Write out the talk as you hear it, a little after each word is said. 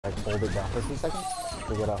hold it down for 2 seconds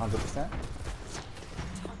to get 100%?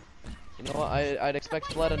 You know what? I'd expect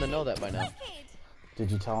Fleta to know that by now. Did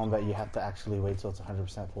you tell him that you have to actually wait till it's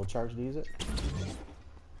 100% full charge to use it?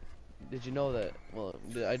 Did you know that? Well,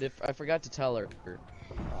 I forgot to tell her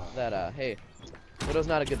that, hey, Widow's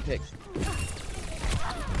not a good pick.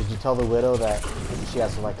 Did you tell the Widow that she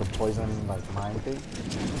has like a poison, like, mind thing?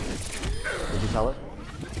 Did you tell her?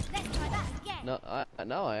 No, I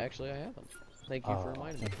haven't. Thank you for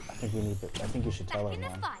reminding me. I think we need to, I think you should tell her,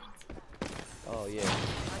 man. Oh, yeah.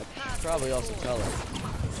 I should probably also tell her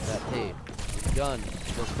that, hey, the gun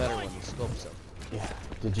goes better when you scope so. Yeah.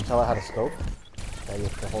 Did you tell her how to scope? That you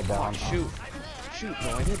have to hold down. Shoot. Shoot,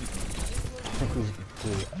 no, I didn't. I think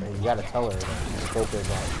you gotta tell her that scope is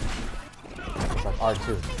like, it's like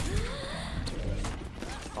R2.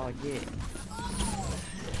 Oh, yeah.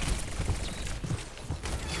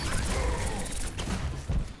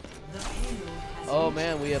 Oh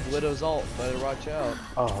man, we have Widow's ult. Better watch out.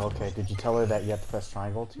 Oh, okay. Did you tell her that you have to press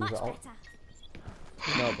triangle to use the ult?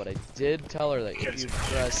 No, but I did tell her that if you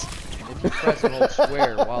press and hold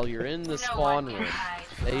square while you're in the spawn room,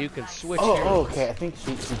 that you can switch. Oh, okay. I think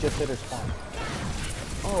she just hit her spawn.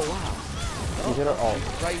 Oh wow. She hit her ult.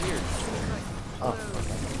 Right here. Oh,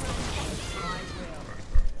 okay.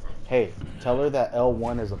 Hey, tell her that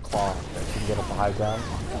L1 is a claw that she can get up the high ground.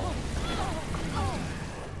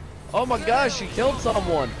 Oh my gosh, she killed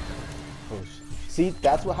someone. See,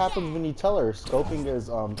 that's what happens when you tell her. Scoping is,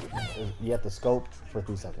 you have to scope for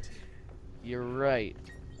 3 seconds. You're right.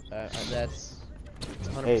 That's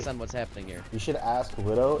 100% what's happening here. You should ask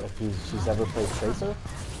Widow if she's ever played Tracer,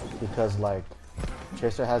 because like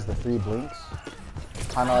Tracer has the 3 blinks,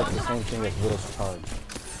 kind of like the same thing as Widow's charge.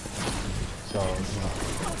 So you know,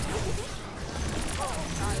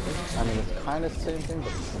 I mean it's kind of the same thing,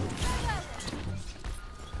 but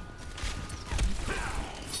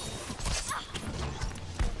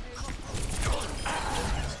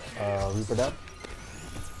Reaper down.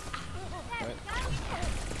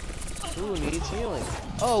 Who needs healing?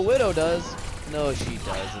 Oh, Widow does. No, she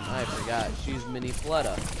doesn't. I forgot. She's mini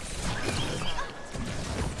Fleta.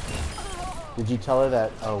 Did you tell her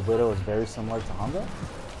that Widow is very similar to Hanzo?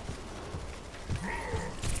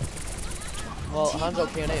 Well, Hanzo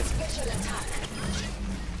can't aim.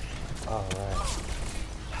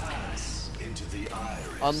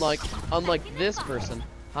 Alright. Unlike this person,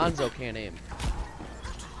 Hanzo can't aim.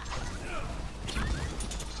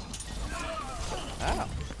 Ow.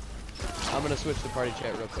 I'm gonna switch the party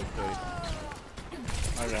chat real quick, Cody.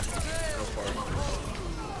 Okay, go for it.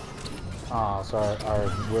 Ah, so our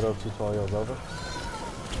Widow tutorial is over?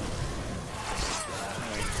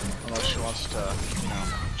 Unless she wants to, you know,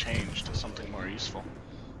 change to something more useful.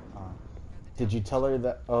 Did you tell her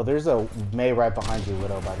that? Oh, there's a Mei right behind you,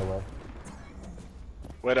 Widow, by the way.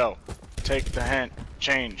 Widow, take the hint.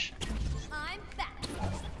 Change. I'm back.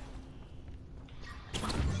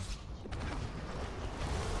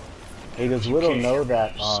 Hey, does Widow know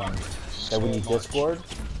that that when you Discord,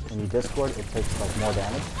 it takes like more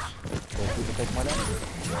damage? So people take more damage?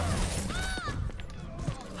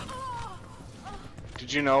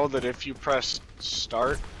 Did you know that if you pressed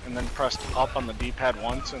start and then pressed up on the D-pad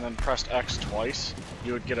once and then pressed X twice,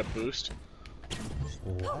 you would get a boost?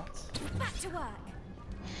 What? Back to work.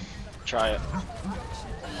 Try it.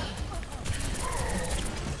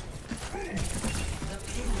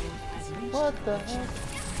 What the heck?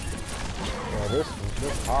 Yeah, this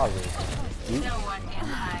hog is deep. No one can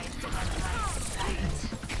hide from my sight.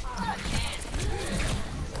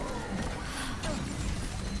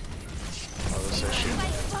 Oh, this issue.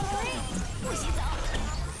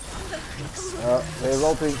 They're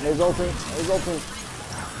ulting.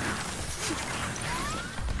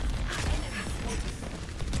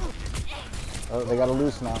 Oh, they got a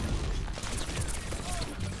loose now.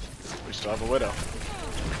 We still have a Widow.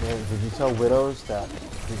 Yeah, did you tell Widow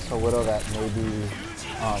that maybe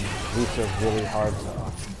Lucia is really hard to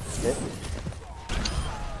hit?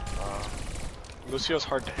 Lucio's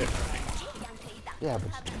hard to hit. Yeah,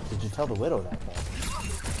 but did you tell the Widow that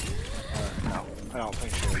though? No, I don't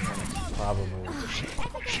think she would hear me. Probably. If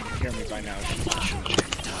she could hear me by now, she would.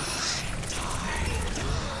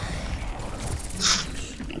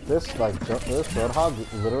 This Roadhog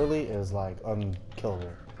literally is like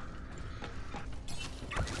unkillable.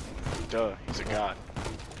 Duh, he's a god.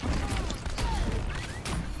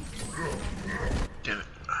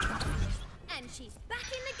 And she's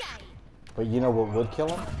back in the game. But you know what would kill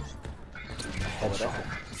him? A headshot.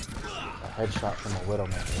 A headshot from a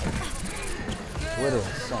Widowmaker. Widow is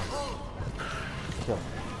sense. Kill him.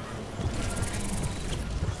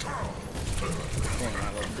 Dang, I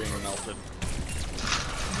love being melted.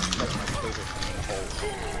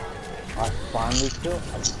 I finally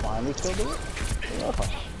killed it.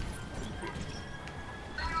 Yeah.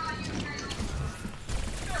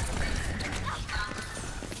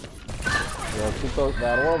 Yo, keep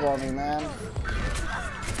that orb on me, man.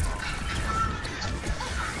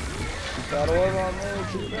 Keep that orb on me.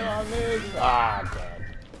 Keep it on me. Ah, dead.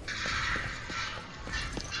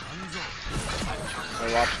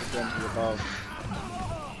 I watched the Genji above.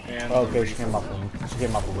 And Okay, she came up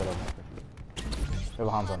with Widowmaker. We have a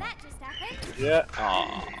Hanzo now. That just happened. yeah. Aww.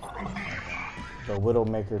 The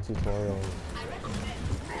Widowmaker tutorial.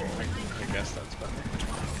 I guess that's better.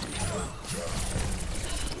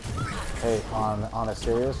 Hey, on a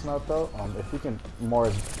serious note though, if you can, more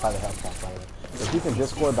is by the health cap, by the way. If you can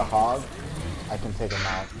Discord the hog, I can take him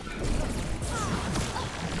out.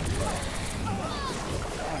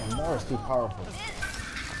 Dang, more is too powerful.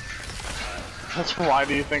 That's why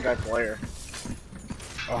do you think I play her?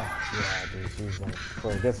 Oh yeah, dude, she's like,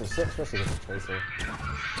 for against especially against a Tracer,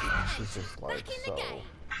 she's just like so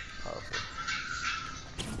powerful.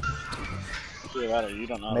 Either that or you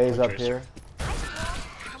don't know. May's up here.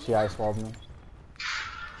 She ice walled me.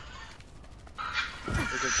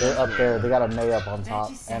 They're up there. They got a Mei up on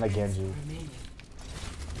top and a Genji.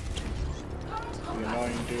 The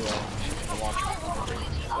annoying duo. I'm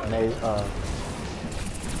watching. Mei,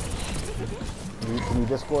 can you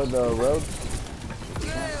Discord the road?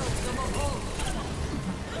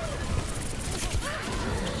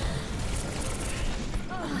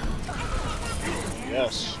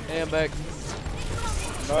 Yes. Hey, I'm back.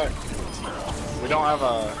 But we don't have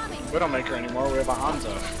a Widowmaker anymore. We have a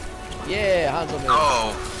Hanzo. Yeah, Hanzo made it.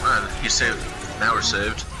 Oh, man, you saved. Now we're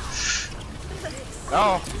saved.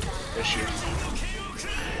 No issue.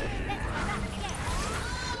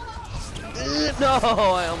 No,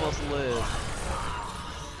 I almost lived.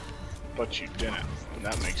 But you didn't. And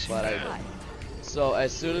that makes you But I mad. did. So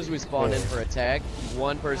as soon as we spawn in for attack,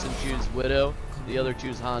 one person choose Widow, the other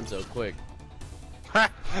choose Hanzo. Quick.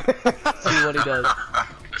 See what he does.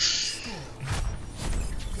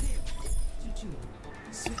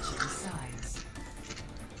 Switching sides.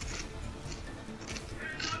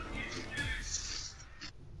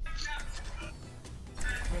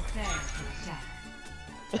 Prepare for attack.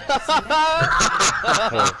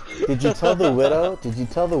 Hey, did you tell the Widow? Did you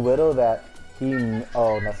tell the Widow that he?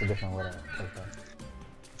 Oh, that's a different Widow. Okay.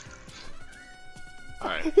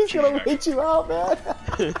 Alright. He's gonna wait you out, man.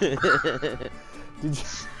 Did you?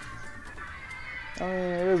 I mean,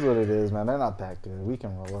 it is what it is, man. They're not that good. We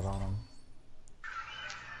can roll it on them.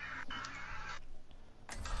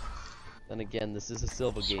 Then again, this is a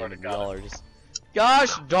Silva game, Swear to and God. y'all are just...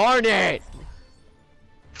 Gosh darn it!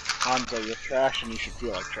 Hanzo, you're trash and you should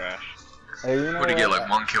feel like trash. Hey, you know What did you get, like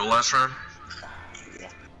 1 kill last round? Yeah,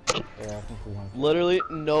 I think we won. Literally,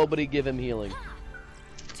 nobody give him healing.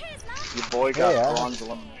 Your boy got Yeah. bronze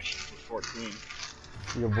elimination for 14.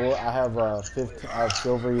 Your boy, I have 15. I have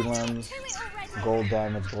silver elims, gold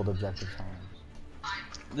damage, gold objective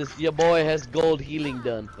challenge. Your boy has gold healing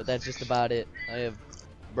done, but that's just about it. I have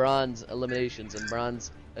bronze eliminations and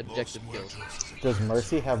bronze objective kills. Does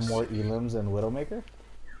Mercy have more elims than Widowmaker?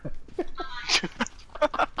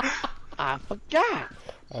 I forgot.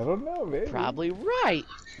 I don't know, man. Probably right.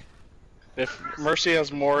 If Mercy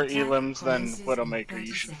has more elims than Widowmaker,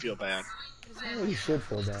 you should feel bad. You should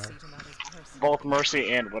feel bad. Both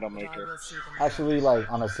Mercy and Widowmaker. Actually, like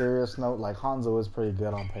on a serious note, like Hanzo is pretty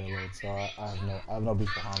good on payload, so I have no beef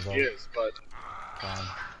with Hanzo. He is, but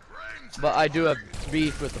But I do have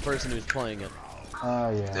beef with the person who's playing it.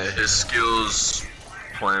 Oh Yeah, yeah. his skills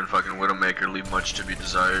playing fucking Widowmaker leave much to be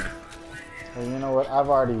desired. Hey, you know what? I've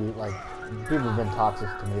already like people have been toxic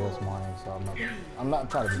to me this morning, so I'm not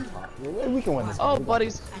trying to be toxic. We can win this. Oh, game. but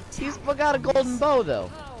he's got a golden bow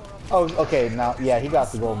though. Oh, okay. Now, yeah, he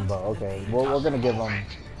got the golden bow. Okay, we're gonna give him.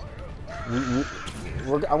 I'm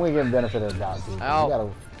gonna give him benefit of the doubt, dude.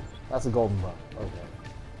 Ow. That's a golden bow. Okay.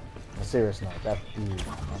 On a serious note, that's you. I mean,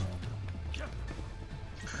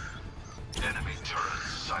 Enemy turret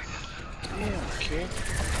sighted. yeah, okay.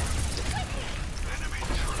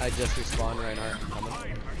 I just respawned, Reinhardt. I'm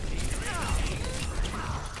coming.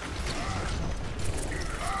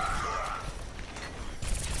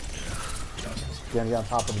 Genji on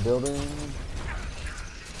top of the building.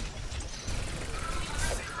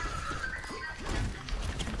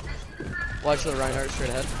 Watch the Reinhardt straight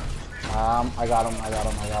ahead. I got him.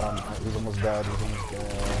 He's almost dead.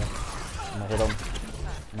 I'm gonna hit him.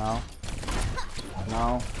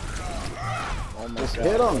 No. Almost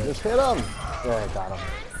Hit him. Just hit him. Yeah, got him.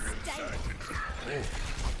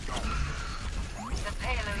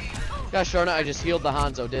 Gosh darn it, I just healed the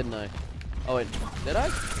Hanzo, didn't I? Oh wait, did I?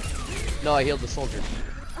 No, I healed the soldier.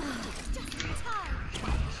 Just in time.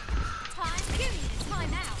 Time. Give me the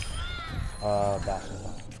time out. Bastion.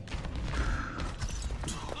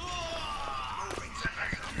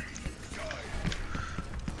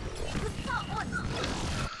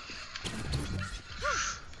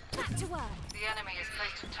 Back to work. The enemy is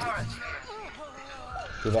placed turrets here.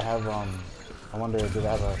 Do they have, I wonder, do they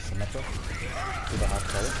have a Symmetra? Do they have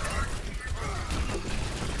color?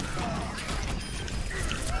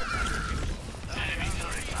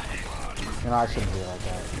 You know, I shouldn't be like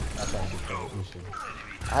that. That's actually pretty easy.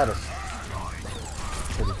 I had a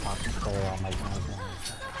pretty toxic player on my team.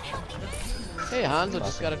 Hey, Hanzo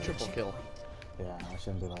just got a triple kill. Yeah, I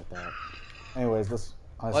shouldn't be like that. Anyways, this.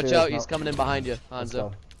 Watch out, he's coming in behind you, Let's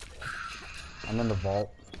Hanzo. go. I'm in the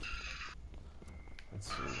vault. Let's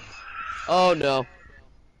see. Oh no.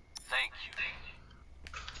 Thank you.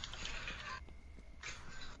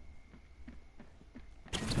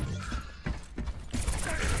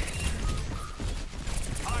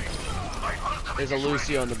 There's a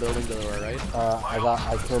Lucio in the building to the right.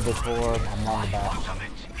 I killed the core. I'm on the back.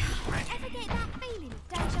 Ever get that feeling of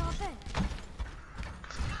deja vu?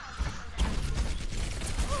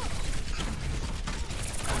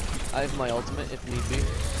 I have my ultimate if need be.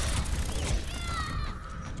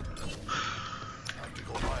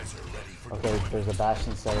 Okay, there's a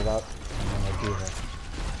Bastion set it up, and then a Diva.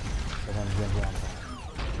 And then Genji on top.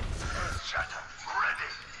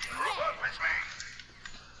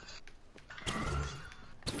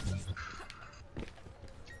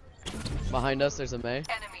 Behind us, there's a Mei.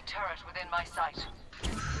 Enemy turret within my sight.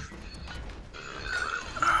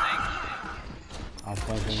 I'm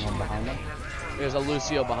flanking one behind them. There's a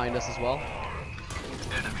Lucio behind us as well.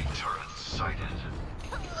 Enemy turret sighted.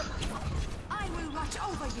 I will watch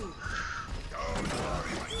over you.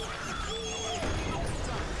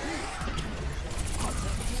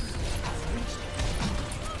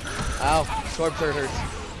 Ow, sword turret hurts.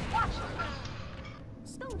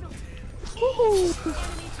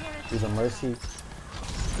 He's a Mercy.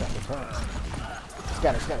 Got the turret.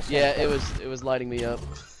 Scatter. Yeah, it was lighting me up.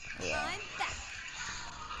 I'm back.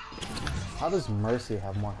 How does Mercy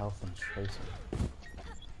have more health than Tracer?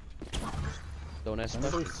 Don't ask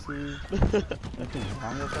Anybody questions. see anything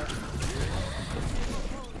wrong with that?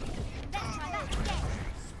 Let's try that again.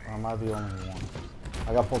 Or am I the only one? I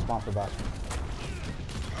got full spawn for Bastion.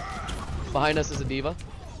 Behind us is a Diva.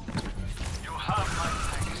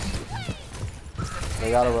 They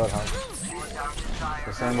got a Roadhog.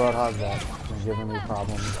 The same Roadhog that's been giving me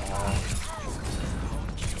problems all.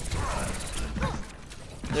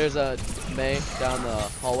 There's a Mei down the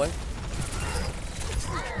hallway.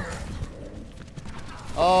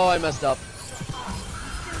 Oh, I messed up.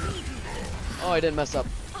 Oh, I didn't mess up.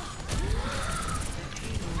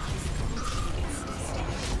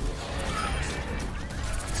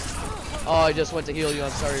 Oh, I just went to heal you.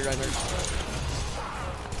 I'm sorry, Reinhardt.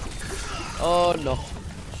 Oh no.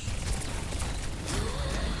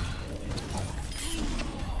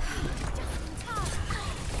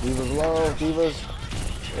 Diva's low, Diva's.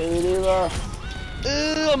 Hey, Diva.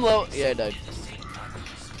 I'm low. Yeah, I died.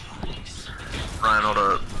 Ryan, hold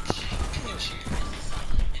up.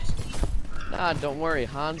 Nah, don't worry.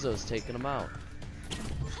 Hanzo's taking him out.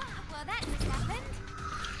 Well, that just happened.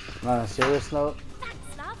 On a serious note,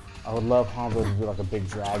 Thanks, love. I would love Hanzo to do like a big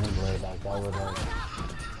dragon blade, like that would like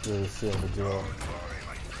really seal the deal.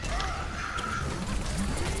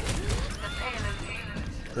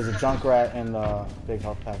 There's a Junkrat in the big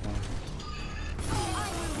health pack one. I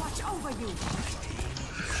will watch over you.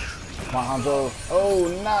 Come on, Hanzo. Oh,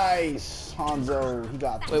 nice! Hanzo, he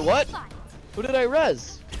got Wait, what? Who did I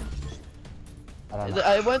res? I don't know.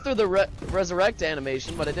 I went through the resurrect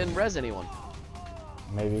animation, but I didn't res anyone.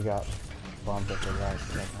 Maybe he got bumped at the last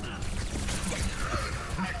second.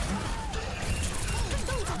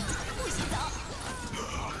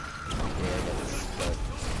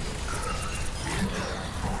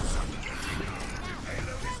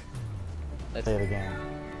 Let's Play it again.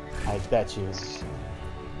 I bet you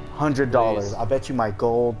 $100. I bet you my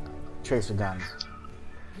gold tracer guns.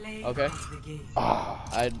 Okay. Ah,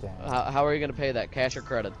 damn. How are you gonna pay that? Cash or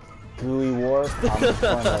credit? Gooeywharf. I'm just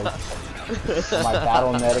going like my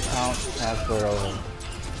Battle.net account transfer it over.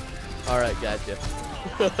 All right, gotcha.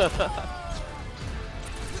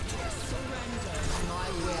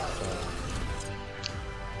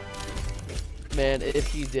 Man, if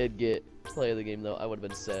he did get play of the game though, I would have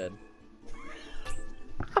been sad.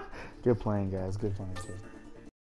 Good playing, guys. Good playing, too.